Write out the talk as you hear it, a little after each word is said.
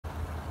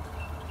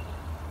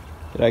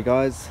G'day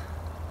guys.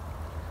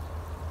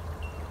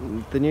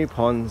 The new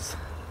pond's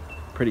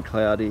pretty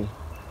cloudy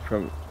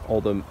from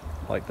all the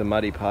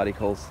muddy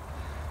particles,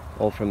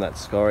 all from that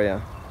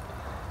scoria.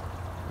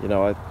 You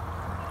know, I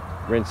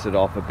rinsed it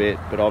off a bit,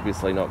 but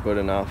obviously not good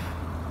enough.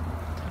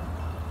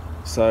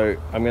 So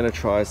I'm going to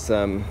try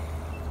some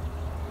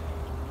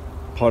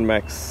Pond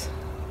Max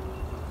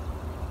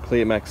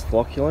Clear Max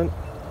flocculant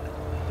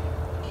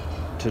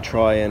to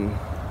try and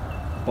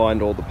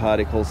bind all the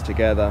particles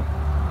together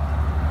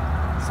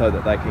so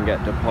that they can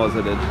get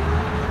deposited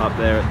up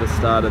there at the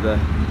start of the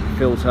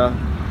filter.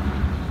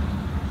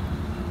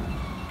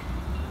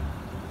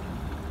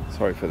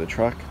 Sorry for the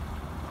truck.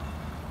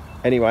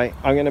 Anyway,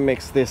 I'm going to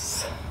mix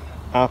this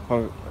up.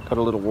 I've got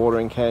a little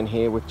watering can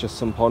here with just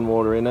some pond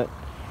water in it.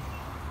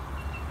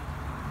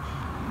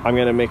 I'm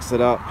going to mix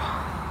it up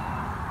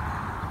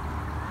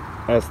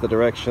as the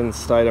directions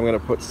state. I'm going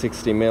to put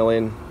 60 ml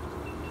in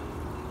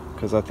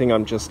because I think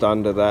I'm just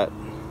under that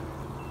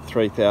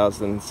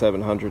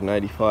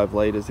 3,785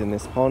 litres in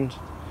this pond.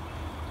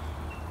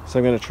 So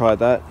I'm going to try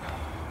that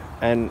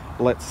and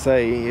let's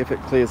see if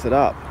it clears it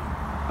up.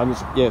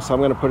 So I'm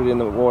going to put it in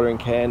the watering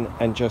can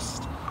and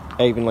just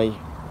evenly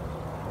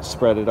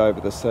spread it over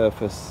the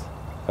surface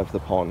of the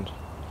pond,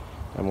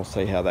 and we'll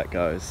see how that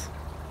goes.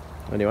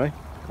 Anyway,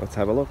 let's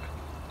have a look.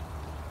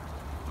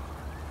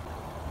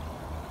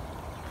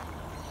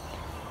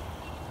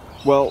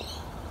 Well,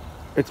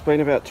 it's been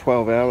about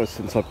 12 hours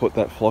since I put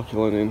that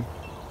flocculant in,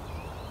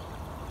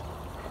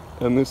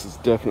 and this is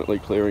definitely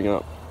clearing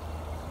up.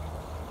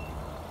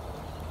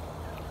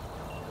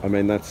 I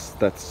mean,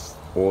 that's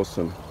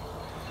awesome.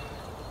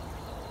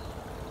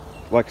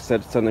 Like I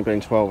said, it's only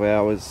been 12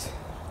 hours.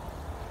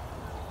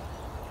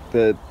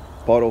 The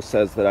bottle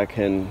says that I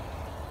can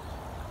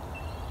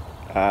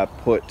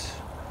put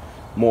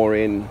more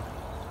in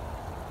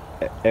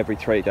every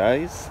 3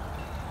 days,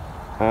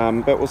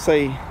 but we'll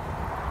see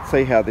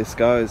how this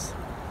goes.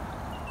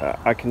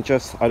 I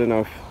don't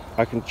know if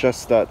I can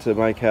just start to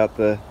make out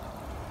the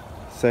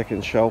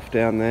second shelf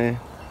down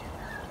there.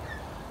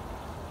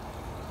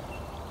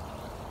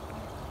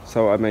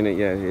 So I mean,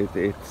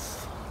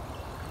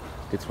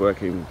 it's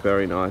working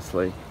very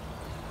nicely.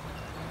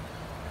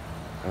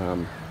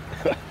 I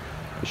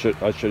should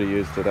have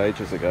used it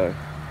ages ago.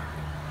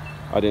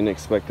 I didn't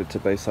expect it to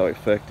be so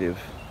effective.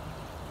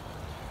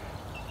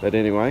 But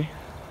anyway,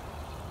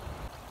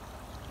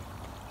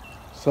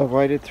 so I've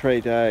waited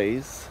 3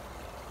 days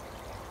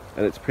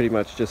and it's pretty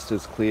much just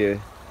as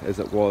clear as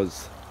it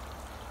was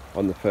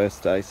on the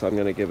first day, so I'm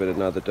going to give it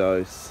another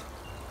dose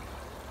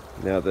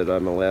now that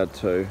I'm allowed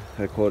to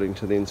according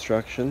to the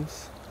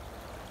instructions.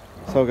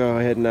 So I'll go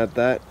ahead and add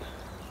that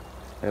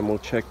and we'll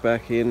check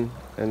back in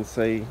and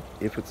see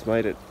if it's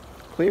made it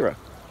clearer.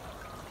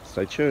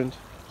 Stay tuned.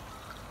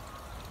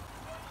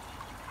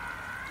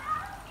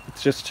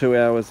 It's just 2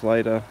 hours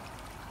later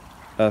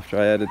after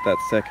I added that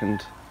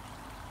second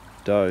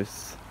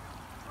dose.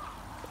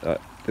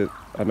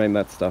 I mean,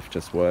 that stuff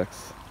just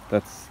works.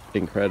 That's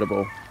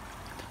incredible.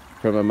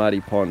 From a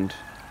muddy pond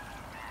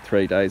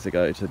 3 days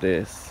ago to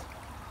this.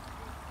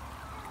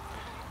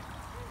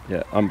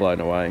 Yeah, I'm blown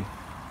away.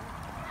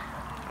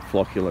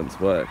 Flocculants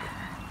work.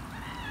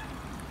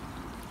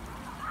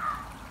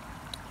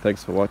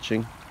 Thanks for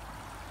watching.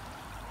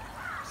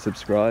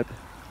 Subscribe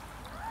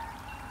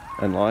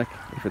and like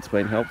if it's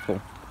been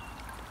helpful.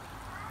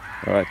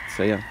 Alright,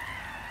 see ya.